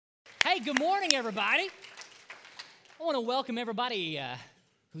Hey, good morning, everybody. I want to welcome everybody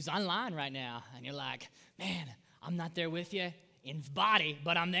who's online right now. And you're like, man, I'm not there with you in body,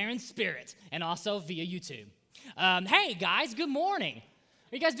 but I'm there in spirit, and also via YouTube. Hey, guys, good morning.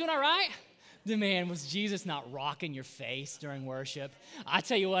 Are you guys doing all right? Man, was Jesus not rocking your face during worship? I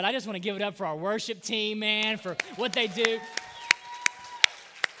tell you what, I just want to give it up for our worship team, man, for what they do.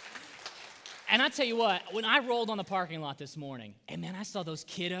 And I tell you what, when I rolled on the parking lot this morning, and man, I saw those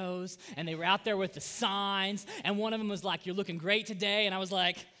kiddos, and they were out there with the signs, and one of them was like, "You're looking great today," and I was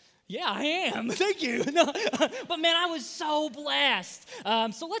like, "Yeah, I am. Thank you." But man, I was so blessed.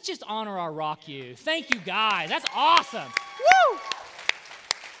 So let's just honor our Rock You. Thank you, guys. That's awesome. Woo!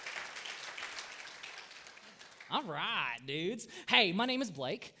 All right, dudes. Hey, my name is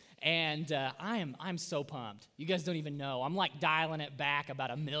Blake, and I'm so pumped. You guys don't even know. I'm like dialing it back about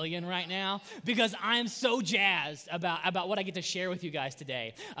 1 million right now because I'm so jazzed about what I get to share with you guys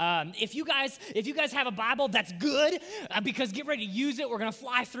today. If you guys have a Bible, that's good because get ready to use it. We're gonna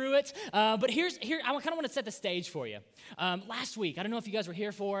fly through it. But here I kind of want to set the stage for you. Last week, I don't know if you guys were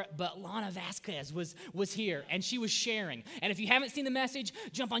here for it, but Lana Vasquez was here and she was sharing. And if you haven't seen the message,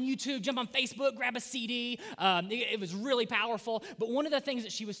 jump on YouTube, jump on Facebook, grab a CD. It was really powerful. But one of the things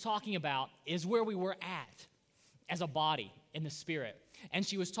that she was talking about is where we were at as a body in the spirit. And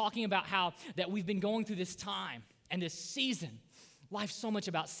she was talking about how that we've been going through this time and this season. Life's so much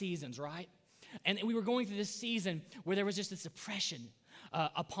about seasons, right? And we were going through this season where there was just this oppression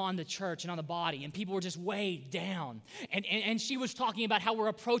upon the church and on the body, and people were just weighed down. And she was talking about how we're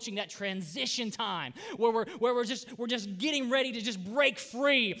approaching that transition time where we're just getting ready to just break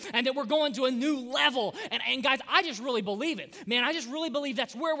free, and that we're going to a new level. And guys, I just really believe it. Man, I just really believe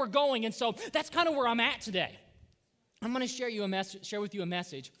that's where we're going. And so that's kind of where I'm at today. I'm going to share with you a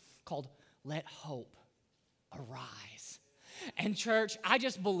message called "Let Hope Arise." And church,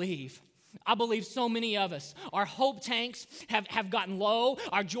 I believe so many of us, our hope tanks have gotten low,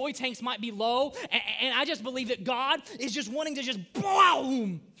 our joy tanks might be low, and I just believe that God is just wanting to just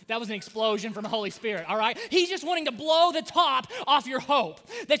boom. That was an explosion from the Holy Spirit, all right? He's just wanting to blow the top off your hope,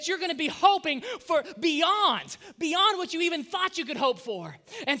 that you're going to be hoping for beyond what you even thought you could hope for.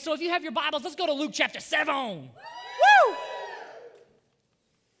 And so if you have your Bibles, let's go to Luke chapter 7. Woo!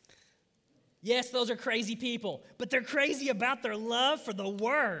 Yes, those are crazy people, but they're crazy about their love for the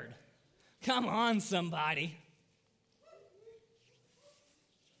Word. Come on, somebody.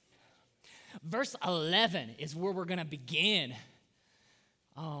 Verse 11 is where we're going to begin.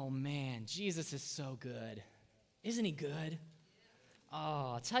 Oh, man, Jesus is so good. Isn't he good?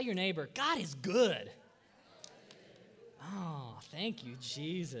 Oh, tell your neighbor, God is good. Oh, thank you,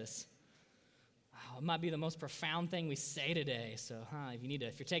 Jesus. Oh, it might be the most profound thing we say today. So,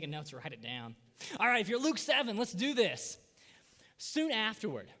 if you're taking notes, write it down. All right, if you're Luke 7, let's do this. Soon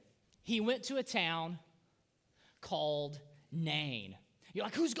afterward, he went to a town called Nain. You're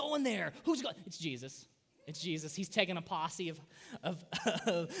like, who's going there? Who's going? It's Jesus. It's Jesus. He's taking a posse of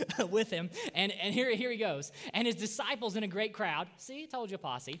with him. And here he goes. And his disciples in a great crowd, see, told you a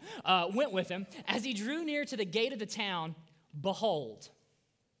posse, went with him. As he drew near to the gate of the town, behold,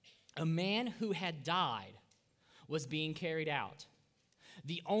 a man who had died was being carried out,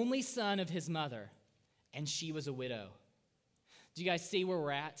 the only son of his mother, and she was a widow. Do you guys see where we're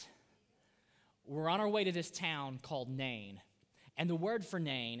at? We're on our way to this town called Nain. And the word for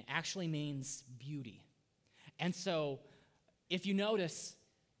Nain actually means beauty. And so, if you notice,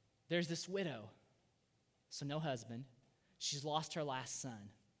 there's this widow. So no husband. She's lost her last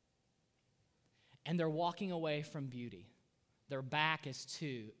son. And they're walking away from beauty. Their back is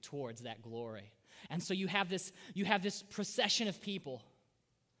towards that glory. And so you have this procession of people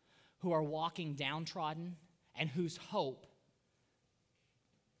who are walking downtrodden and whose hope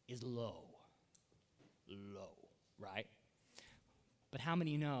is low, right? But how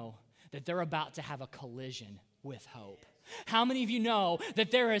many know that they're about to have a collision with hope? How many of you know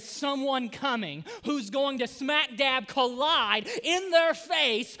that there is someone coming who's going to smack dab collide in their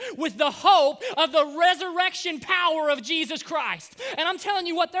face with the hope of the resurrection power of Jesus Christ? And I'm telling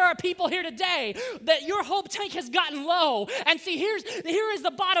you what, there are people here today that your hope tank has gotten low. And see, here is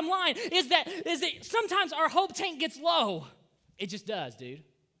the bottom line, is that sometimes our hope tank gets low. It just does, dude.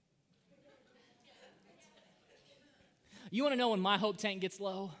 You want to know when my hope tank gets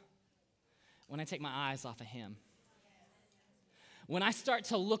low? When I take my eyes off of him. When I start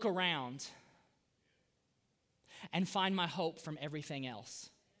to look around and find my hope from everything else.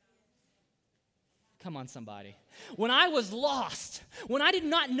 Come on, somebody. When I was lost, when I did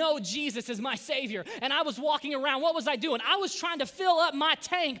not know Jesus as my Savior, and I was walking around, what was I doing? I was trying to fill up my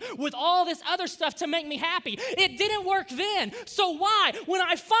tank with all this other stuff to make me happy. It didn't work then. So why? When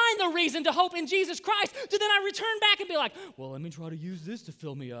I find the reason to hope in Jesus Christ, do then I return back and be like, well, let me try to use this to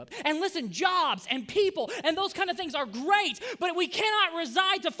fill me up. And listen, jobs and people and those kind of things are great, but we cannot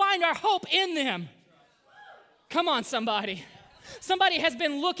reside to find our hope in them. Come on, somebody. Somebody has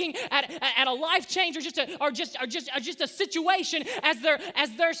been looking at a life change or just a situation as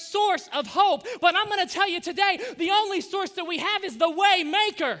their source of hope. But I'm going to tell you today, the only source that we have is the way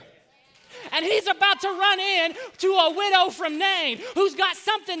maker. And he's about to run in to a widow from Nain who's got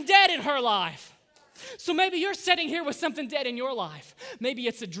something dead in her life. So maybe you're sitting here with something dead in your life. Maybe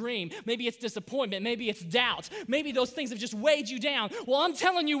it's a dream. Maybe it's disappointment. Maybe it's doubt. Maybe those things have just weighed you down. Well, I'm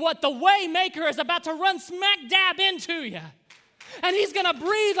telling you what, the way maker is about to run smack dab into you. And he's going to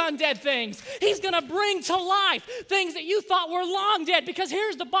breathe on dead things. He's going to bring to life things that you thought were long dead. Because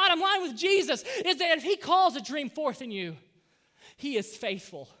here's the bottom line with Jesus, is that if he calls a dream forth in you, he is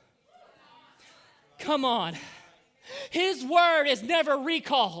faithful. Come on. His word is never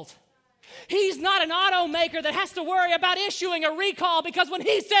recalled. He's not an automaker that has to worry about issuing a recall, because when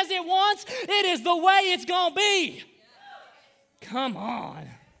he says it once, it is the way it's going to be. Come on.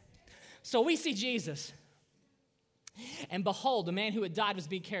 So we see Jesus. And behold, the man who had died was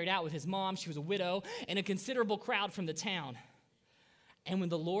being carried out with his mom. She was a widow, and a considerable crowd from the town. And when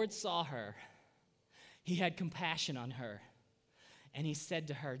the Lord saw her, he had compassion on her. And he said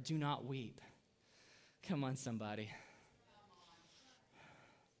to her, do not weep. Come on, somebody.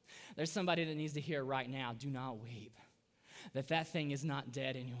 There's somebody that needs to hear right now, do not weep. That thing is not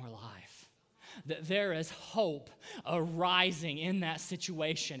dead in your life. That there is hope arising in that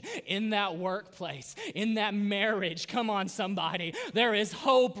situation, in that workplace, in that marriage. Come on, somebody. There is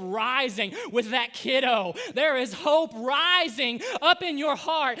hope rising with that kiddo. There is hope rising up in your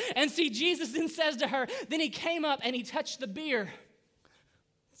heart. And see, Jesus then says to her, then he came up and he touched the bier.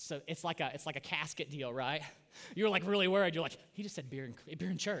 So it's like a casket deal, right? You're like really worried. You're like, he just said beer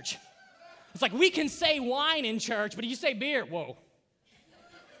in church. It's like we can say wine in church, but you say beer, whoa.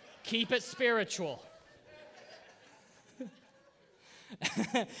 Keep it spiritual.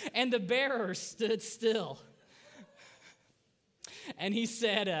 And the bearer stood still. And he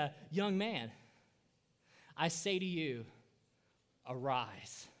said, young man, I say to you,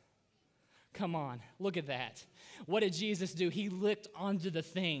 arise. Come on, look at that. What did Jesus do? He looked onto the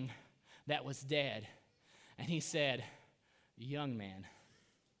thing that was dead. And he said, young man,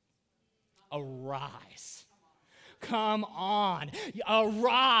 arise. Come on,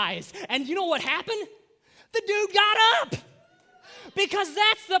 arise. And you know what happened? The dude got up. Because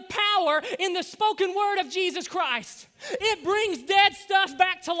that's the power in the spoken word of Jesus Christ. It brings dead stuff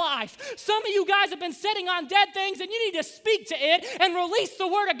back to life. Some of you guys have been sitting on dead things, and you need to speak to it and release the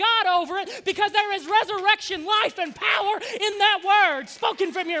word of God over it, because there is resurrection, life, and power in that word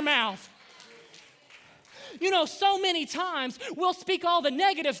spoken from your mouth. You know, so many times we'll speak all the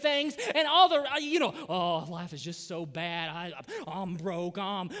negative things and all the, oh, life is just so bad. I'm broke.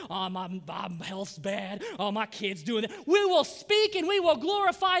 My health's bad. Oh, my kid's doing it. We will speak and we will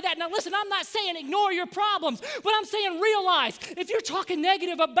glorify that. Now, listen, I'm not saying ignore your problems, but I'm saying realize if you're talking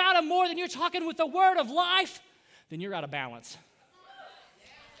negative about them more than you're talking with the word of life, then you're out of balance.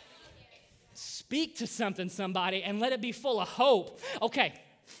 Speak to somebody, and let it be full of hope. Okay.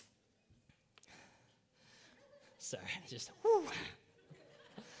 Sorry, just whew.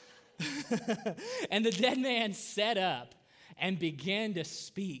 And the dead man sat up and began to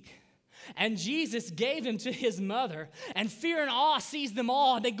speak. And Jesus gave him to his mother, and fear and awe seized them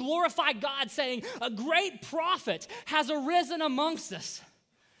all. And they glorified God, saying, a great prophet has arisen amongst us.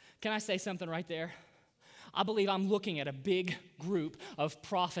 Can I say something right there? I believe I'm looking at a big group of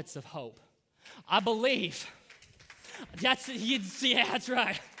prophets of hope. I believe. That's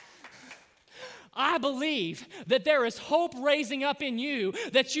right. I believe that there is hope raising up in you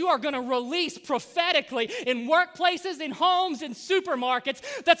that you are going to release prophetically in workplaces, in homes, in supermarkets,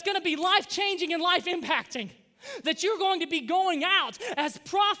 that's going to be life-changing and life-impacting. That you're going to be going out as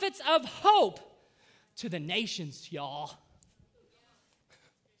prophets of hope to the nations, y'all.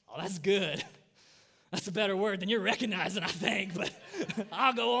 Oh, that's good. That's a better word than you're recognizing, I think, but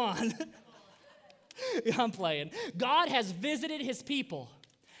I'll go on. I'm playing. God has visited his people.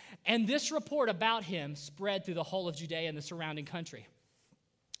 And this report about him spread through the whole of Judea and the surrounding country.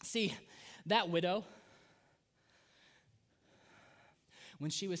 See, that widow,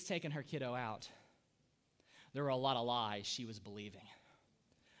 when she was taking her kiddo out, there were a lot of lies she was believing.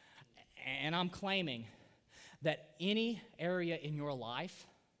 And I'm claiming that any area in your life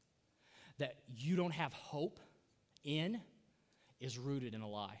that you don't have hope in is rooted in a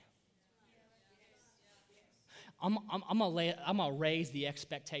lie. I'm gonna raise the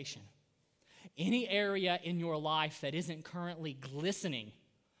expectation. Any area in your life that isn't currently glistening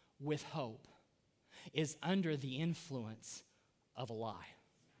with hope is under the influence of a lie.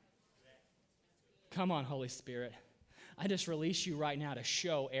 Come on, Holy Spirit. I just release you right now to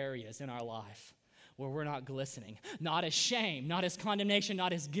show areas in our life where we're not glistening, not as shame, not as condemnation,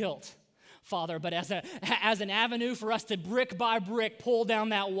 not as guilt, Father, but as an avenue for us to brick by brick pull down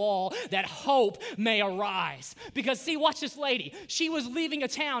that wall that hope may arise. Because see, watch this lady. She was leaving a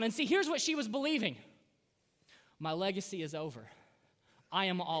town, and see, here's what she was believing. My legacy is over. I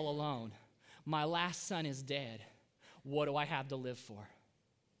am all alone. My last son is dead. What do I have to live for?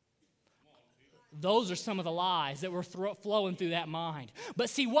 Those are some of the lies that were flowing through that mind. But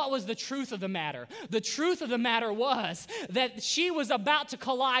see, what was the truth of the matter? The truth of the matter was that she was about to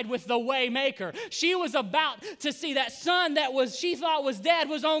collide with the way maker. She was about to see that son that she thought was dead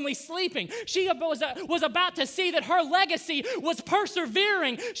was only sleeping. She was about to see that her legacy was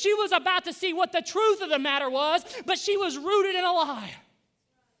persevering. She was about to see what the truth of the matter was, but she was rooted in a lie.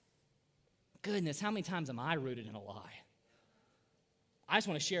 Goodness, how many times am I rooted in a lie? I just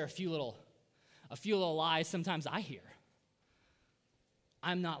want to share a few little lies sometimes I hear.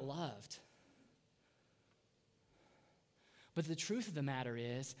 I'm not loved. But the truth of the matter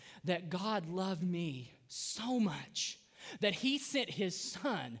is that God loved me so much that he sent his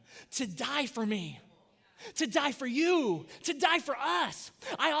son to die for me, to die for you, to die for us.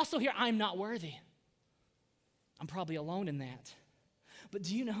 I also hear I'm not worthy. I'm probably alone in that. But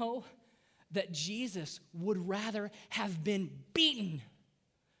do you know that Jesus would rather have been beaten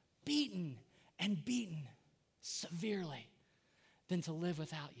and beaten severely than to live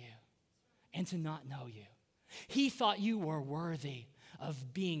without you and to not know you? He thought you were worthy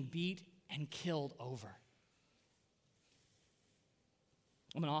of being beat and killed over.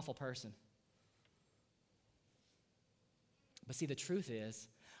 I'm an awful person. But see, the truth is,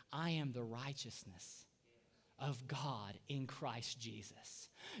 I am the righteousness of God in Christ Jesus.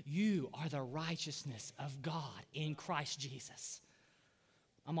 You are the righteousness of God in Christ Jesus.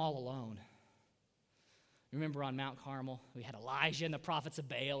 I'm all alone. Remember on Mount Carmel, we had Elijah and the prophets of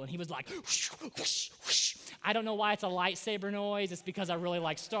Baal, and he was like, whoosh, whoosh, whoosh. I don't know why it's a lightsaber noise. It's because I really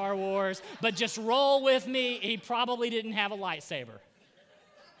like Star Wars. But just roll with me. He probably didn't have a lightsaber.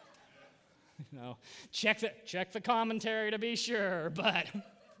 You know, check the commentary to be sure, but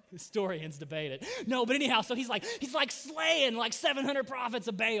historians debate it. No, but anyhow, so he's like slaying like 700 prophets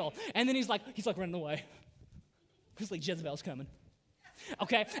of Baal, and then he's like running away. He's like, Jezebel's coming.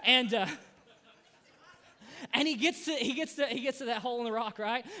 Okay, and he gets to that hole in the rock,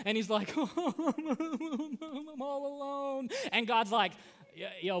 right? And he's like, I'm all alone. And God's like,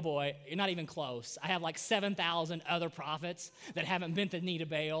 yo, boy, you're not even close. I have like 7,000 other prophets that haven't bent the knee to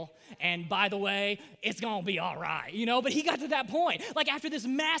Baal. And by the way, it's going to be all right, you know? But he got to that point. Like after this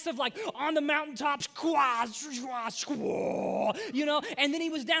massive, like on the mountaintops, you know? And then he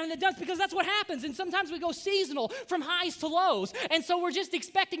was down in the dumps because that's what happens. And sometimes we go seasonal from highs to lows. And so we're just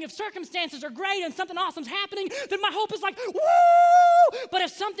expecting if circumstances are great and something awesome's happening, then my hope is like, woo! But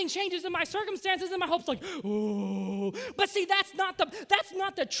if something changes in my circumstances, then my hope's like, ooh. But see, that's not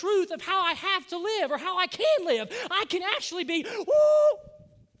the truth of how I have to live or how I can live. I can actually be woo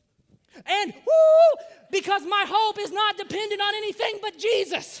and woo because my hope is not dependent on anything but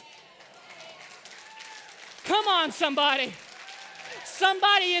Jesus. Come on, somebody.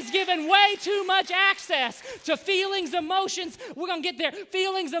 Somebody is given way too much access to feelings, emotions. We're going to get there.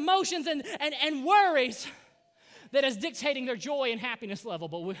 Feelings, emotions, and worries that is dictating their joy and happiness level.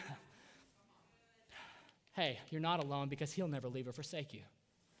 But hey, you're not alone because he'll never leave or forsake you.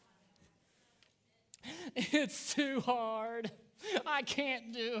 It's too hard. I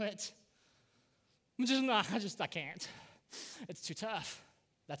can't do it. I can't. It's too tough.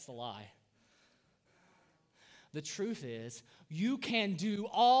 That's the lie. The truth is, you can do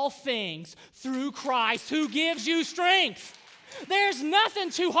all things through Christ who gives you strength. There's nothing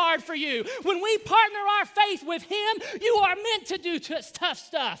too hard for you. When we partner our faith with him, you are meant to do tough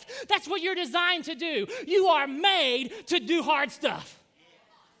stuff. That's what you're designed to do. You are made to do hard stuff.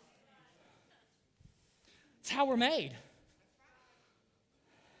 It's how we're made.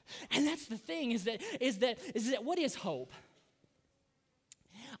 And that's the thing is that what is hope?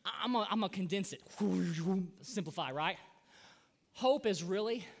 I'm gonna condense it, simplify, right? Hope is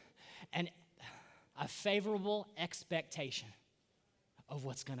really a favorable expectation of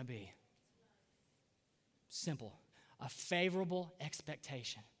what's going to be. Simple. A favorable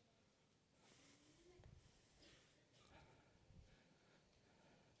expectation.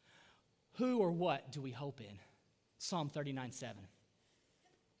 who or what do we hope in? Psalm 39:7.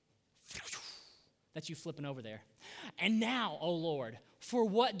 That's you flipping over there. And now, O Lord, for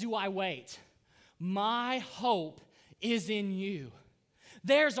what do I wait? My hope is in you.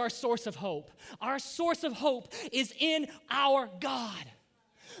 There's our source of hope. Our source of hope is in our God,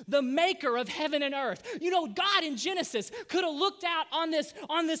 the maker of heaven and earth. You know, God in Genesis could have looked out on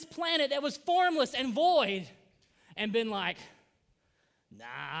this planet that was formless and void and been like,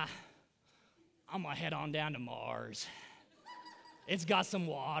 nah, I'm going to head on down to Mars. It's got some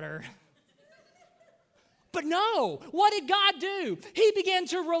water. But no, what did God do? He began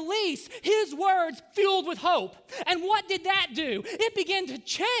to release his words fueled with hope. And what did that do? It began to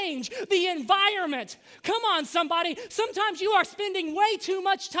change the environment. Come on, somebody. Sometimes you are spending way too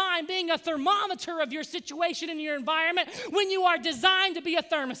much time being a thermometer of your situation and your environment when you are designed to be a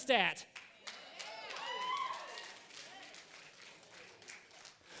thermostat.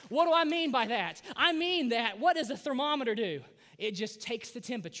 What do I mean by that? I mean that what does a thermometer do? It just takes the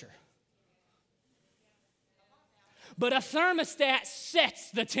temperature. But a thermostat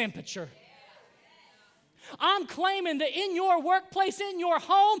sets the temperature. I'm claiming that in your workplace, in your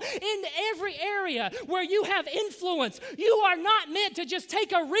home, in every area where you have influence, you are not meant to just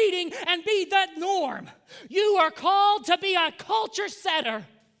take a reading and be the norm. You are called to be a culture setter.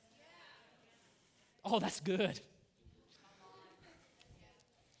 Oh, that's good.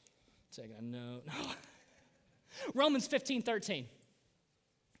 Taking a note. Romans 15:13.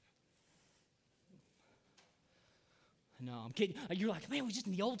 No, I'm kidding. You're like, man, we're just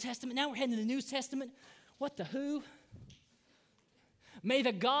in the Old Testament. Now we're heading to the New Testament. What the who? May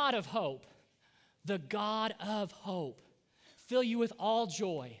the God of hope, fill you with all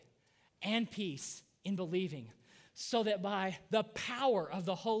joy and peace in believing, so that by the power of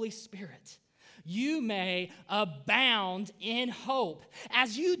the Holy Spirit, you may abound in hope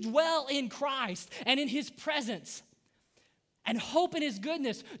as you dwell in Christ and in his presence. And hope in his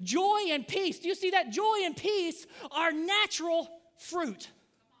goodness, joy and peace. Do you see that? Joy and peace are natural fruit.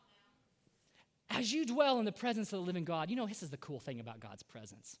 As you dwell in the presence of the living God, you know, this is the cool thing about God's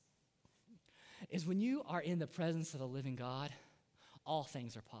presence, is when you are in the presence of the living God, all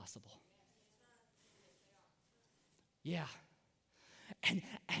things are possible. Yeah.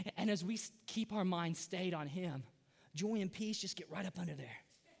 And as we keep our minds stayed on him, joy and peace just get right up under there.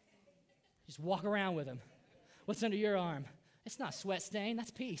 Just walk around with him. What's under your arm? It's not sweat stain,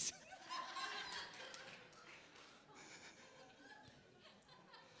 that's peace.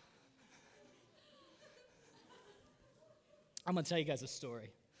 I'm going to tell you guys a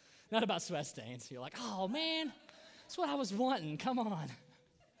story. Not about sweat stains. You're like, oh, man, that's what I was wanting. Come on.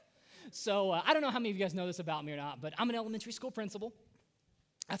 So I don't know how many of you guys know this about me or not, but I'm an elementary school principal.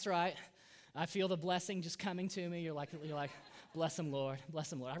 That's right. I feel the blessing just coming to me. You're like, bless him, Lord. Bless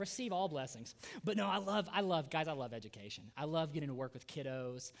him, Lord. I receive all blessings. But no, I love education. I love getting to work with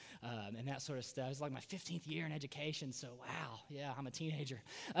kiddos and that sort of stuff. It's like my 15th year in education, so wow, yeah, I'm a teenager.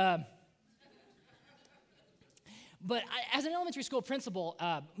 But as an elementary school principal,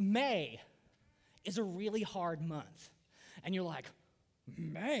 May is a really hard month. And you're like,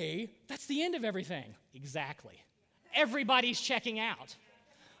 May? That's the end of everything. Exactly. Everybody's checking out.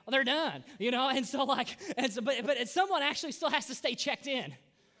 Well, they're done, you know, but someone actually still has to stay checked in.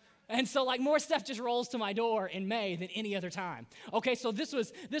 And so like more stuff just rolls to my door in May than any other time. Okay, so this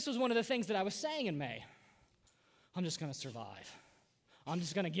was one of the things that I was saying in May. I'm just going to survive. I'm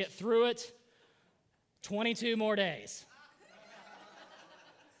just going to get through it. 22 more days.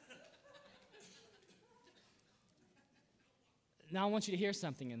 Now I want you to hear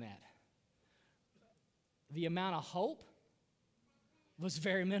something in that. The amount of hope was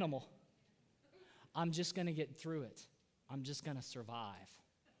very minimal. I'm just going to get through it. I'm just going to survive.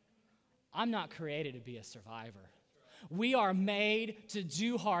 I'm not created to be a survivor. We are made to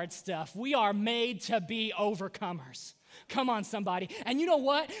do hard stuff. We are made to be overcomers. Come on, somebody. And you know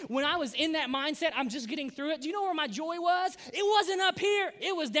what? When I was in that mindset, I'm just getting through it. Do you know where my joy was? It wasn't up here.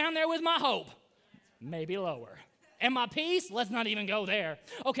 It was down there with my hope. Maybe lower. And my peace? Let's not even go there.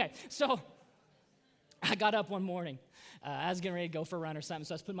 Okay, so I got up one morning. I was getting ready to go for a run or something,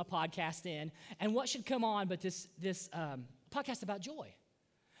 so I was putting my podcast in. And what should come on but this podcast about joy?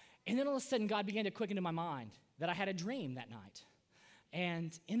 And then all of a sudden, God began to quicken to my mind that I had a dream that night.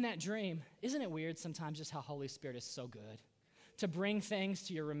 And in that dream, isn't it weird sometimes just how Holy Spirit is so good? To bring things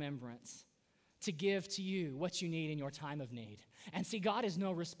to your remembrance, to give to you what you need in your time of need. And see, God is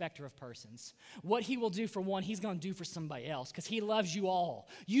no respecter of persons. What he will do for one, he's going to do for somebody else because he loves you all.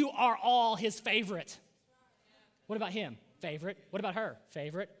 You are all his favorite. What about him? Favorite. What about her?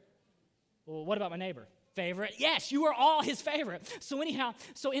 Favorite. Well, what about my neighbor? favorite. Yes, you are all his favorite. So anyhow,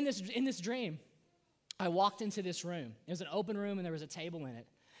 in this dream, I walked into this room. It was an open room, and there was a table in it.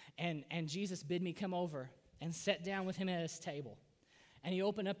 And Jesus bid me come over and sit down with him at his table. And he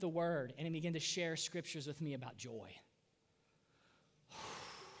opened up the word, and he began to share scriptures with me about joy.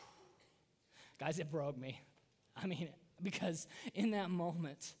 Guys, it broke me. I mean, because in that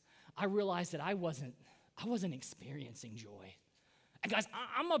moment, I realized that I wasn't experiencing joy. And guys,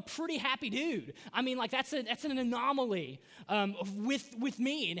 I'm a pretty happy dude. I mean, like that's an anomaly with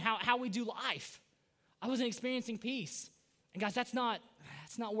me and how we do life. I wasn't experiencing peace. And guys, that's not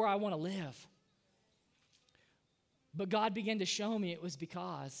where I want to live. But God began to show me it was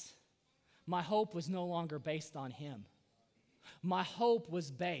because my hope was no longer based on him. My hope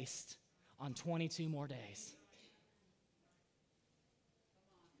was based on 22 more days.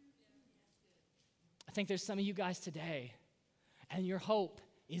 I think there's some of you guys today, and your hope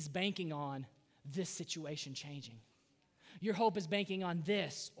is banking on this situation changing. Your hope is banking on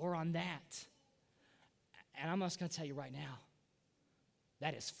this or on that. And I'm just going to tell you right now,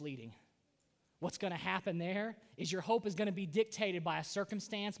 that is fleeting. What's going to happen there is your hope is going to be dictated by a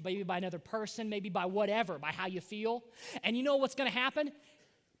circumstance, maybe by another person, maybe by whatever, by how you feel. And you know what's going to happen?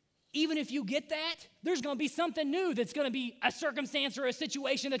 Even if you get that, there's going to be something new that's going to be a circumstance or a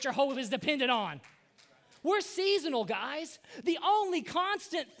situation that your hope is dependent on. We're seasonal, guys. The only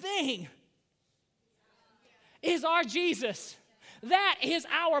constant thing is our Jesus. That is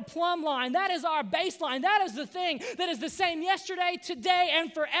our plumb line. That is our baseline. That is the thing that is the same yesterday, today,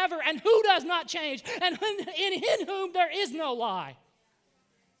 and forever, and who does not change, and in whom there is no lie.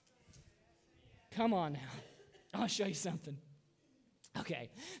 Come on now. I'll show you something. Okay,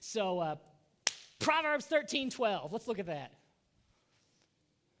 so Proverbs 13:12. Let's look at that.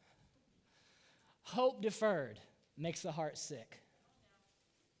 Hope deferred makes the heart sick,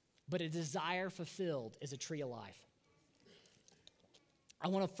 but a desire fulfilled is a tree of life. I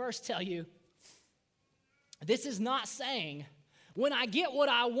want to first tell you, this is not saying, when I get what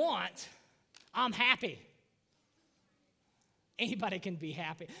I want, I'm happy. Anybody can be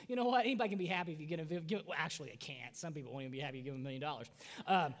happy. You know what? Anybody can be happy if you well, actually, they can't. Some people won't even be happy if you give them $1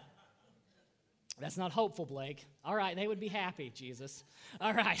 million. That's not hopeful, Blake. All right, they would be happy, Jesus.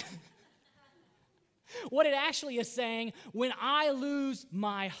 All right. What it actually is saying, when I lose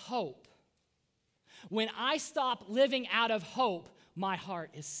my hope, when I stop living out of hope, my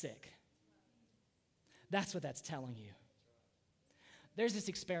heart is sick. That's what that's telling you. There's this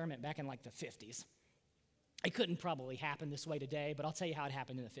experiment back in like the 50s. It couldn't probably happen this way today, but I'll tell you how it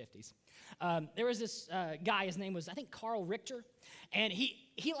happened in the 50s. There was this guy, his name was, I think, Carl Richter, and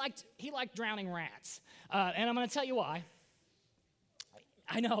he liked drowning rats. And I'm going to tell you why.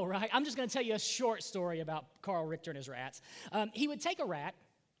 I know, right? I'm just going to tell you a short story about Carl Richter and his rats. He would take a rat,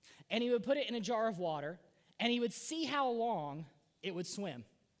 and he would put it in a jar of water, and he would see how long it would swim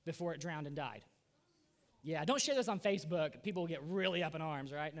before it drowned and died. Yeah, don't share this on Facebook. People will get really up in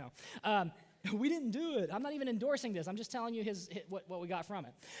arms, right? No. We didn't do it. I'm not even endorsing this. I'm just telling you what we got from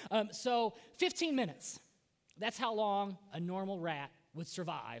it. So 15 minutes. That's how long a normal rat would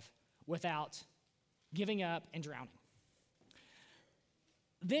survive without giving up and drowning.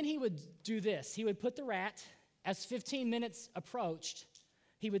 Then he would do this. He would put the rat, as 15 minutes approached,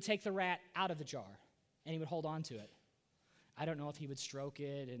 he would take the rat out of the jar, and he would hold on to it. I don't know if he would stroke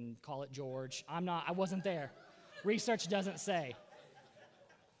it and call it George. I wasn't there. Research doesn't say.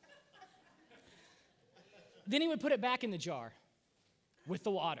 Then he would put it back in the jar with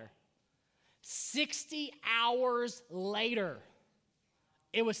the water. 60 hours later,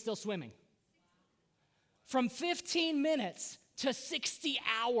 it was still swimming. From 15 minutes to 60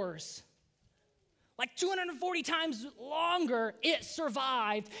 hours. Like 240 times longer it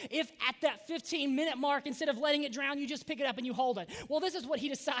survived if at that 15-minute mark, instead of letting it drown, you just pick it up and you hold it. Well, this is what he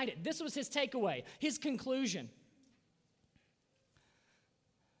decided. This was his takeaway, his conclusion.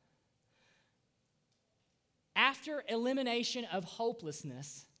 After elimination of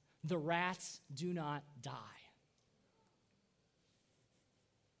hopelessness, the rats do not die.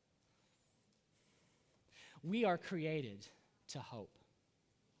 We are created to hope.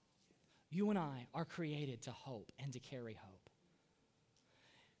 You and I are created to hope and to carry hope.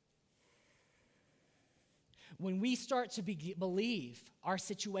 When we start to believe our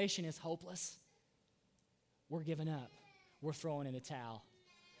situation is hopeless, we're giving up. We're throwing in the towel.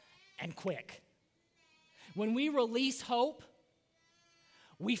 And quick. When we release hope,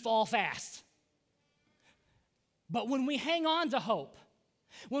 we fall fast. But when we hang on to hope,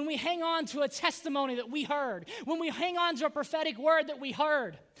 when we hang on to a testimony that we heard, when we hang on to a prophetic word that we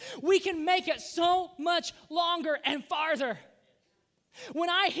heard, we can make it so much longer and farther. When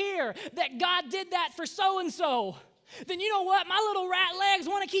I hear that God did that for so-and-so, then you know what? My little rat legs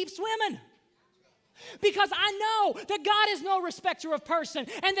want to keep swimming. Because I know that God is no respecter of person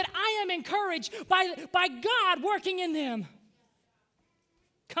and that I am encouraged by God working in them.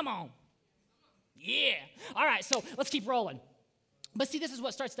 Come on. Yeah. All right, so let's keep rolling. But see, this is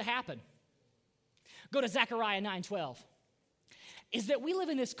what starts to happen. Go to Zechariah 9:12. Is that we live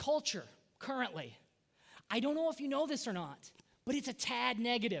in this culture currently. I don't know if you know this or not, but it's a tad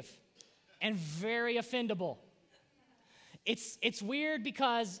negative and very offendable. It's weird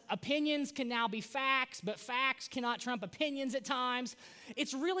because opinions can now be facts, but facts cannot trump opinions at times.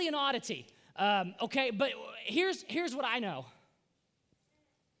 It's really an oddity, okay? But here's what I know.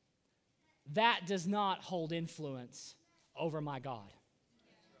 That does not hold influence over my God.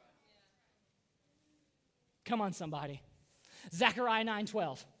 Come on, somebody. Zechariah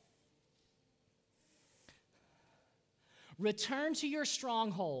 9:12. Return to your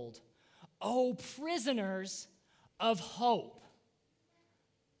stronghold, O prisoners of hope.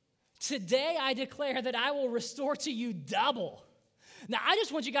 Today I declare that I will restore to you double. Now, I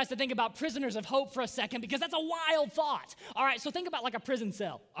just want you guys to think about prisoners of hope for a second because that's a wild thought. All right, so think about like a prison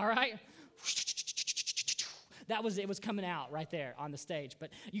cell, all right? It was coming out right there on the stage, but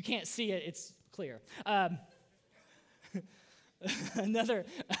you can't see it, it's clear. Another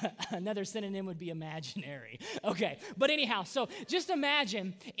synonym would be imaginary. Okay, but anyhow, so just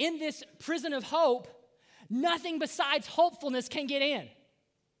imagine in this prison of hope, nothing besides hopefulness can get in.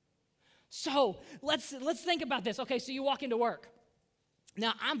 So let's think about this. Okay, so you walk into work.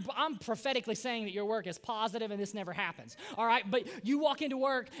 Now, I'm prophetically saying that your work is positive and this never happens. All right, but you walk into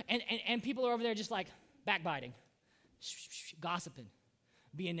work and people are over there just like backbiting, gossiping,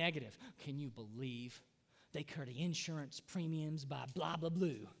 being negative. Can you believe they cut the insurance premiums by blah, blah,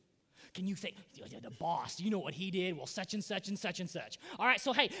 blue? Can you think, the boss, you know what he did? Well, such and such and such and such. All right,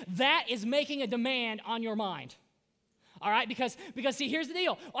 so hey, that is making a demand on your mind. All right, because see, here's the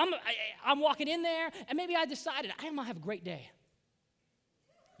deal. I'm walking in there, and maybe I decided I'm going to have a great day.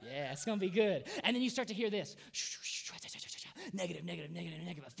 Yeah, it's going to be good. And then you start to hear this. Negative,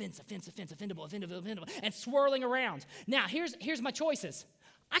 offendable, and swirling around. Now, here's my choices.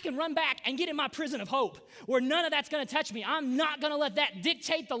 I can run back and get in my prison of hope where none of that's going to touch me. I'm not going to let that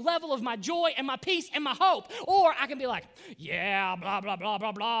dictate the level of my joy and my peace and my hope. Or I can be like, yeah, blah, blah, blah,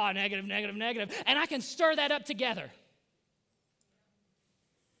 blah, blah, negative, and I can stir that up together.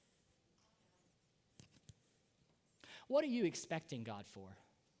 What are you expecting God for?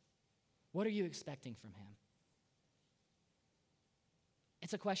 What are you expecting from Him?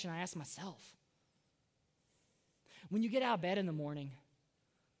 It's a question I ask myself. When you get out of bed in the morning,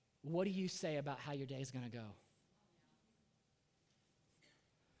 what do you say about how your day is going to go?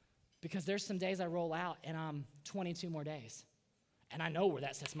 Because there's some days I roll out and I'm 22 more days. And I know where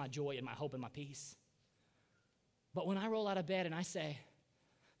that sets my joy and my hope and my peace. But when I roll out of bed and I say,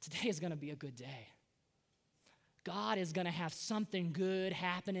 today is going to be a good day. God is going to have something good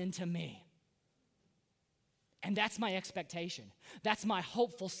happening to me. And that's my expectation. That's my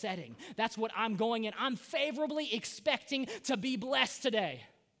hopeful setting. That's what I'm going in. I'm favorably expecting to be blessed today.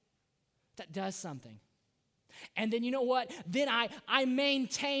 That does something. And then you know what? Then I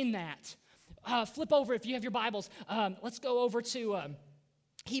maintain that. Flip over if you have your Bibles. Let's go over to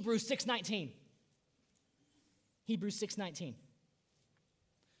Hebrews 6:19. Hebrews 6:19.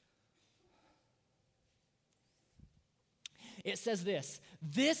 It says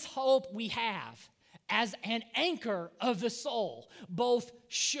this hope we have as an anchor of the soul, both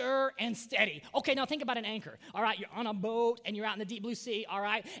sure and steady. Okay, now think about an anchor. All right, you're on a boat and you're out in the deep blue sea, all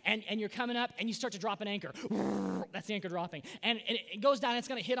right, and you're coming up and you start to drop an anchor. That's the anchor dropping. And it goes down and it's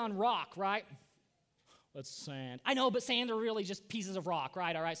going to hit on rock, right? That's sand. I know, but sand are really just pieces of rock,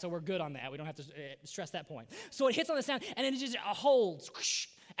 right? All right, so we're good on that. We don't have to stress that point. So it hits on the sand and then it just holds.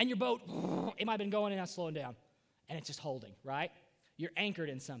 And your boat, it might have been going and now slowing down. And it's just holding, right? You're anchored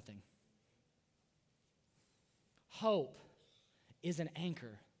in something. Hope is an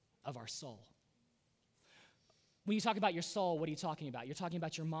anchor of our soul. When you talk about your soul, what are you talking about? You're talking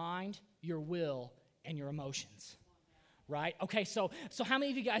about your mind, your will, and your emotions, right? Okay, so how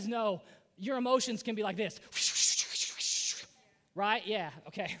many of you guys know your emotions can be like this? Right? Yeah,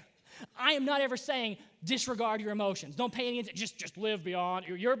 okay. I am not ever saying disregard your emotions. Don't pay any attention. Just live beyond.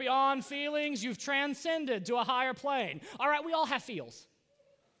 You're beyond feelings. You've transcended to a higher plane. All right, we all have feels,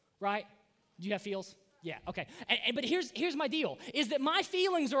 right? Do you have feels? Yeah, okay. But here's my deal, is that my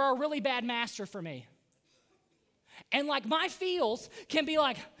feelings are a really bad master for me. And like my feels can be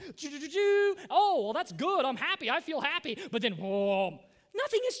like, oh, well, that's good. I'm happy. I feel happy. But then, whoa,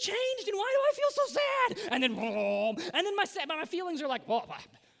 Nothing has changed, and why do I feel so sad? And then my feelings are like, well,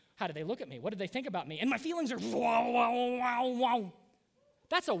 how did they look at me? What did they think about me? And my feelings are,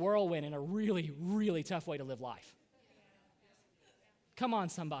 That's a whirlwind and a really, really tough way to live life. Come on,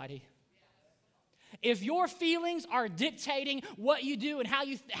 somebody. If your feelings are dictating what you do and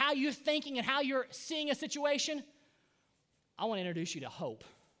how you're thinking and how you're seeing a situation, I want to introduce you to hope,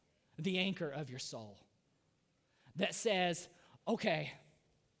 the anchor of your soul, that says, okay,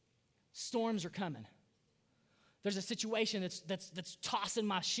 storms are coming. There's a situation that's tossing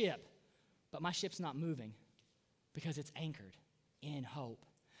my ship, but my ship's not moving because it's anchored in hope.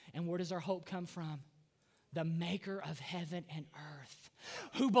 And where does our hope come from? The maker of heaven and earth,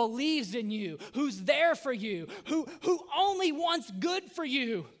 who believes in you, who's there for you, who only wants good for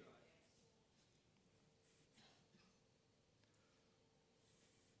you.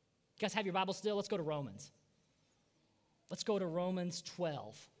 You guys have your Bible still? Let's go to Romans. Let's go to Romans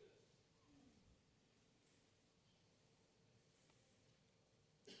 12.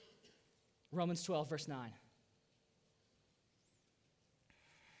 Romans 12, verse 9.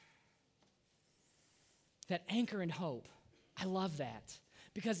 That anchor in hope. I love that.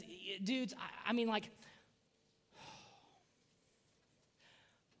 Because, dudes, I mean, like,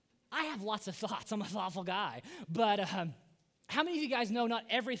 I have lots of thoughts. I'm a thoughtful guy. But how many of you guys know not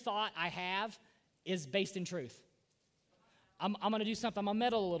every thought I have is based in truth? I'm going to do something. I'm going to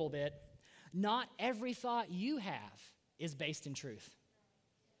meddle a little bit. Not every thought you have is based in truth.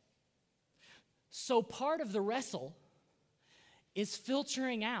 So part of the wrestle is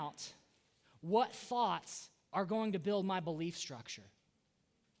filtering out what thoughts are going to build my belief structure.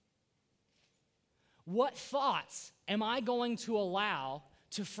 What thoughts am I going to allow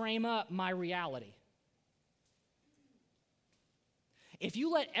to frame up my reality? If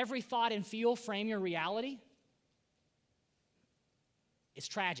you let every thought and feel frame your reality, it's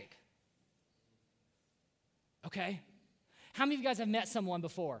tragic. Okay? How many of you guys have met someone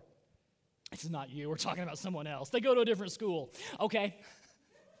before? This is not you. We're talking about someone else. They go to a different school. Okay?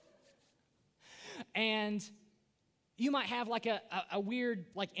 And you might have like a weird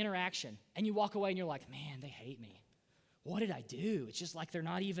like interaction, and you walk away and you're like, man, they hate me. What did I do? It's just like they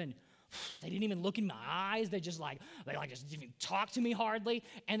didn't even look in my eyes. They just didn't even talk to me hardly.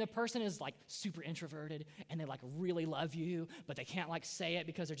 And the person is like super introverted, and they like really love you, but they can't like say it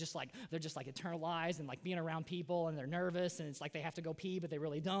because they're just like internalized and like being around people, and they're nervous, and it's like they have to go pee, but they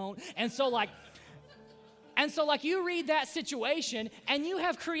really don't. And so you read that situation, and you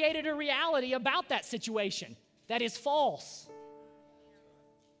have created a reality about that situation that is false.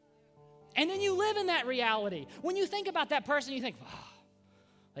 And then you live in that reality. When you think about that person, you think, oh,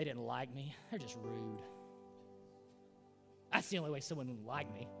 they didn't like me. They're just rude. That's the only way someone would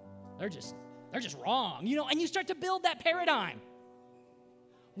like me. They're just wrong, and you start to build that paradigm.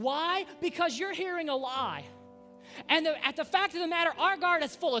 Why? Because you're hearing a lie. And at the fact of the matter, our garden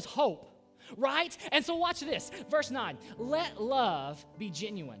is full of hope, right? And so watch this. Verse 9, let love be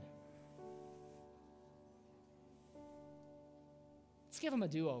genuine. Let's give them a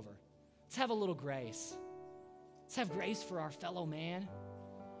do-over. Let's have a little grace. Let's have grace for our fellow man.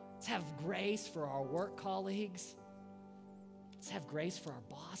 Let's have grace for our work colleagues. Let's have grace for our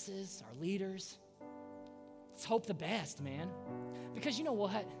bosses, our leaders. Let's hope the best, man. Because you know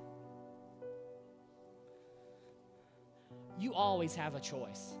what? You always have a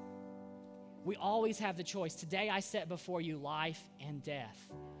choice. We always have the choice. Today I set before you life and death.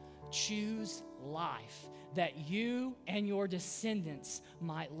 Choose life, that you and your descendants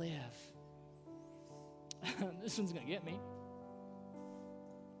might live. This one's going to get me.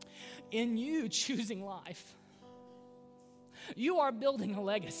 In you choosing life, you are building a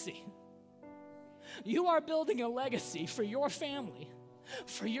legacy. You are building a legacy for your family,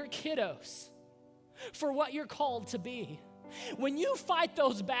 for your kiddos, for what you're called to be. When you fight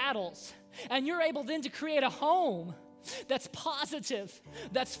those battles and you're able then to create a home that's positive,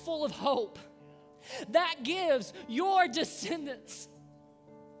 that's full of hope, that gives your descendants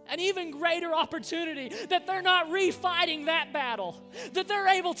an even greater opportunity that they're not refighting that battle, that they're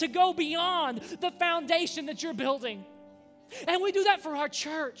able to go beyond the foundation that you're building. And we do that for our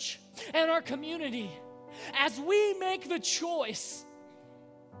church and our community as we make the choice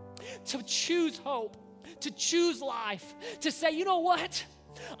to choose hope, to choose life, to say, you know what?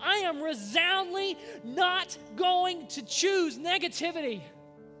 I am resoundingly not going to choose negativity.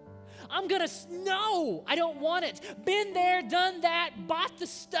 I'm going to, no, I don't want it. Been there, done that, bought the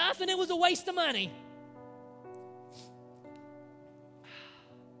stuff, and it was a waste of money.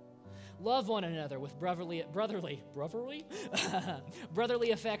 Love one another with brotherly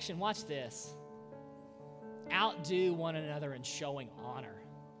affection. Watch this. outdo one another in showing honor.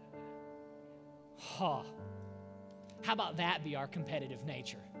 Huh. How about that be our competitive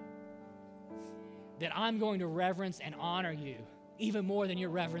nature? That I'm going to reverence and honor you even more than you're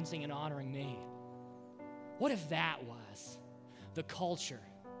reverencing and honoring me. What if that was the culture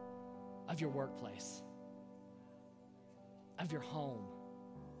of your workplace, of your home,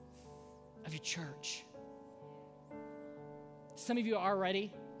 of your church? Some of you are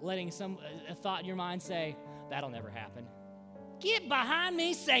already letting a thought in your mind say, that'll never happen. Get behind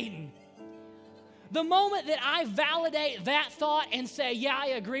me, Satan. The moment that I validate that thought and say, yeah, I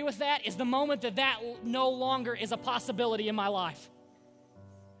agree with that, is the moment that that no longer is a possibility in my life.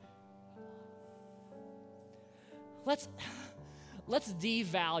 Let's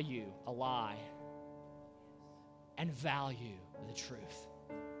devalue a lie and value the truth.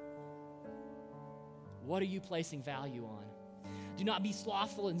 What are you placing value on? Do not be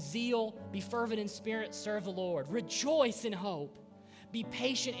slothful in zeal. Be fervent in spirit. Serve the Lord. Rejoice in hope. Be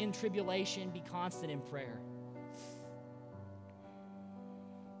patient in tribulation. Be constant in prayer.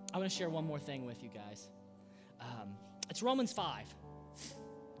 I want to share one more thing with you guys. It's Romans 5.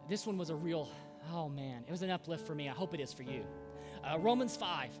 This one was a real, oh man, it was an uplift for me. I hope it is for you. Romans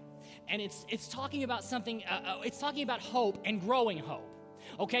 5. And it's talking about something, it's talking about hope and growing hope.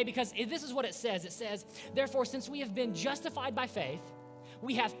 Okay, because this is what it says. It says, therefore, since we have been justified by faith,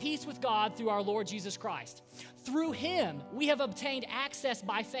 we have peace with God through our Lord Jesus Christ. Through him, we have obtained access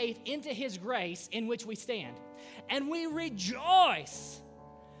by faith into his grace in which we stand. And we rejoice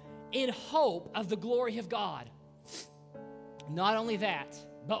in hope of the glory of God. Not only that,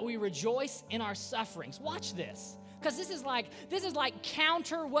 but we rejoice in our sufferings. Watch this, because this is like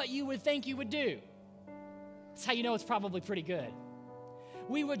counter what you would think you would do. That's how you know it's probably pretty good.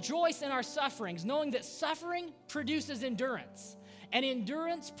 We rejoice in our sufferings, knowing that suffering produces endurance, and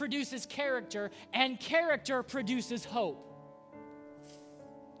endurance produces character, and character produces hope.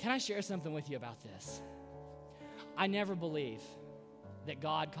 Can I share something with you about this? I never believe that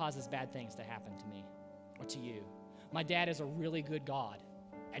God causes bad things to happen to me or to you. My dad is a really good God,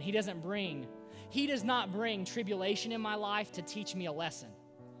 and he does not bring tribulation in my life to teach me a lesson.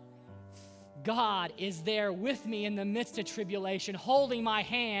 God is there with me in the midst of tribulation, holding my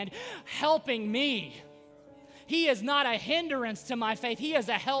hand, helping me. He is not a hindrance to my faith. He is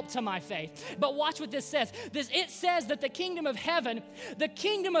a help to my faith. But watch what this says. It says that the kingdom of heaven's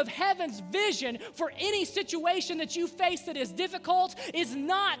vision for any situation that you face that is difficult is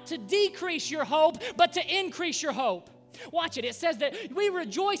not to decrease your hope, but to increase your hope. Watch it. It says that we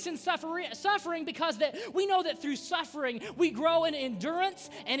rejoice in suffering because that we know that through suffering we grow in endurance,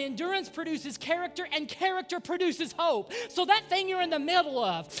 and endurance produces character, and character produces hope. So that thing you're in the middle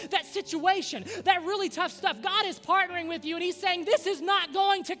of, that situation, that really tough stuff, God is partnering with you, and he's saying this is not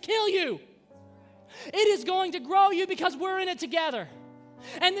going to kill you. It is going to grow you because we're in it together.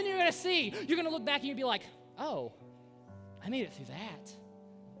 And then you're going to look back and you'll be like, oh, I made it through that.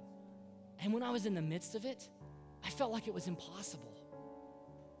 And when I was in the midst of it, I felt like it was impossible.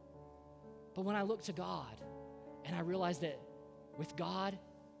 But when I looked to God and I realized that with God,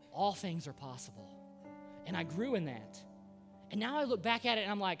 all things are possible. And I grew in that. And now I look back at it and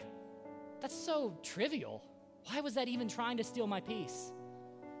I'm like, that's so trivial. Why was that even trying to steal my peace?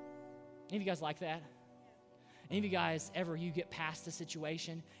 Any of you guys like that? Any of you guys you get past the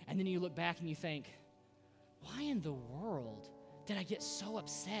situation and then you look back and you think, why in the world did I get so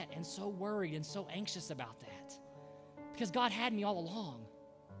upset and so worried and so anxious about that? Because God had me all along.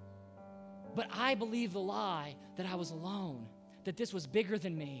 But I believed the lie that I was alone, that this was bigger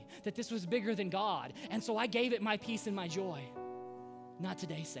than me, that this was bigger than God. And so I gave it my peace and my joy. Not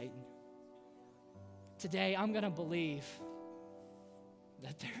today, Satan. Today, I'm going to believe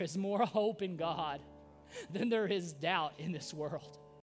that there is more hope in God than there is doubt in this world.